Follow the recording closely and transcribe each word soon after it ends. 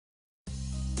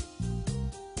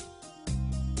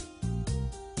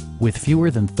With fewer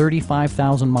than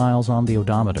 35,000 miles on the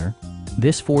odometer,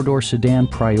 this four-door sedan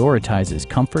prioritizes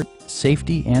comfort,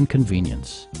 safety, and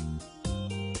convenience.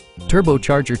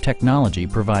 Turbocharger technology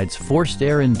provides forced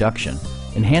air induction,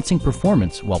 enhancing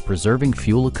performance while preserving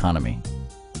fuel economy.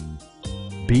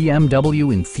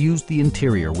 BMW infused the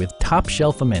interior with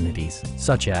top-shelf amenities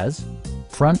such as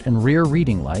front and rear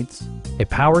reading lights, a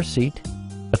power seat,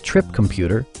 a trip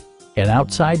computer, an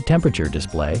outside temperature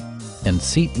display, and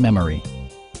seat memory.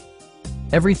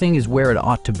 Everything is where it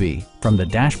ought to be, from the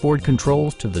dashboard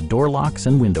controls to the door locks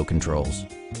and window controls.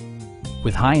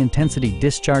 With high-intensity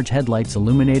discharge headlights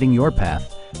illuminating your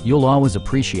path, you'll always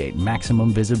appreciate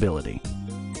maximum visibility.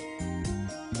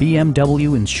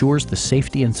 BMW ensures the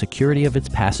safety and security of its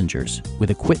passengers with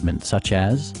equipment such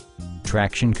as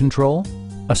traction control,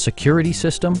 a security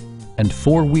system, and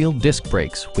four-wheel disc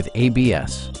brakes with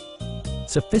ABS.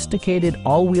 Sophisticated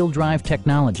all-wheel drive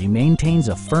technology maintains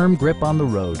a firm grip on the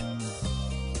road.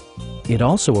 It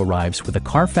also arrives with a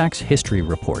Carfax history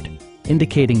report,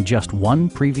 indicating just one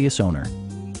previous owner.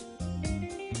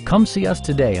 Come see us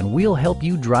today and we'll help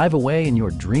you drive away in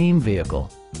your dream vehicle.